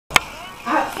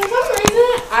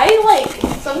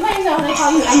Sometimes I want to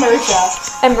call you Emmersia.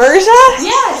 Emmersia?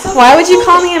 Yeah. Why would you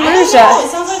call me Emmersia? I don't know.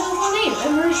 It sounds like a cool name.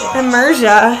 Emmersia.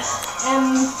 Emmersia.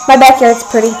 My backyard's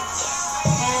pretty.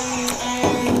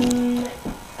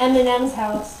 Eminem's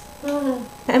house.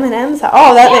 Eminem's house.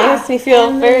 Oh, that makes me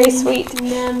feel very sweet.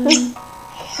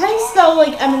 How do you spell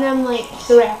like Eminem, like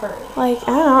the rapper? Like,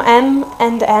 I don't know, M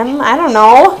and M? I don't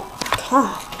know. Huh.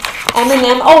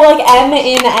 Eminem. Oh, like M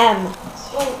in M.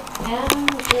 Like M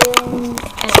in M.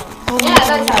 Yeah,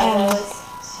 that's how it was.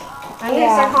 I'm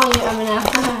gonna start calling you Eminem.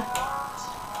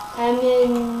 M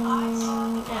in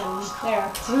M. There.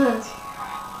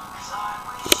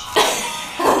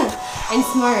 I'm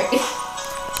smart.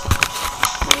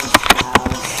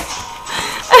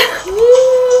 I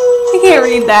can't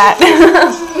read that.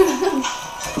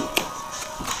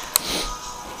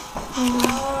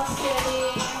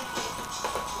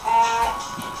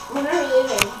 When are we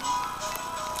leaving?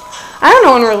 I don't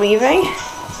know when we're leaving.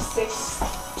 6.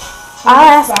 I'll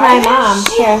ask my mom.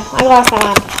 Here, I'll ask my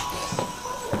mom.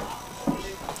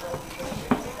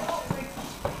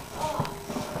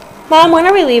 Mom, when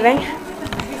are we leaving?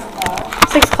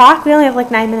 6 o'clock? We only have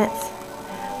like 9 minutes.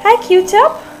 Hi,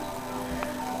 Q-tip.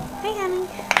 Hi, honey.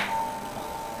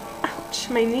 Ouch,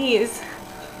 my knees.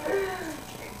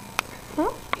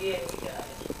 Huh?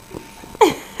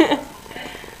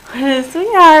 What a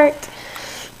sweetheart.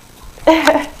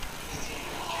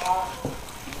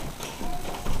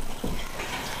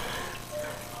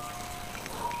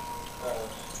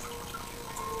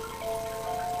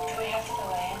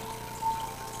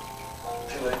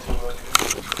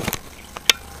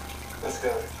 Let's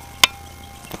go.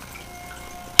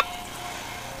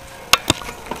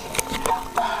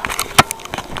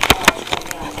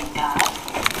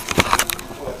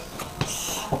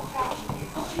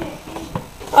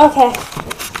 Okay.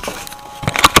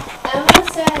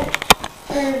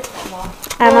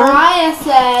 Emma? Mariah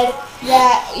said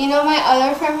that, you know my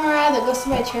other friend Mariah that goes to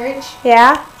my church?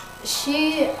 Yeah?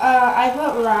 I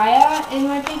put Mariah in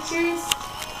my pictures,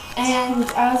 and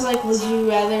I was like, would you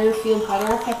rather feel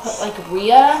better if I put like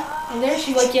Rhea in there?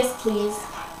 She's like, yes please.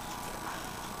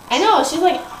 I know, she's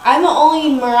like, I'm the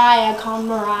only Mariah called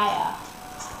Mariah.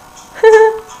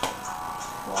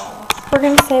 We're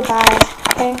gonna say bye.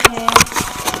 Okay? Okay.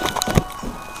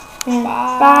 Bye.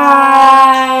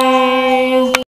 Bye.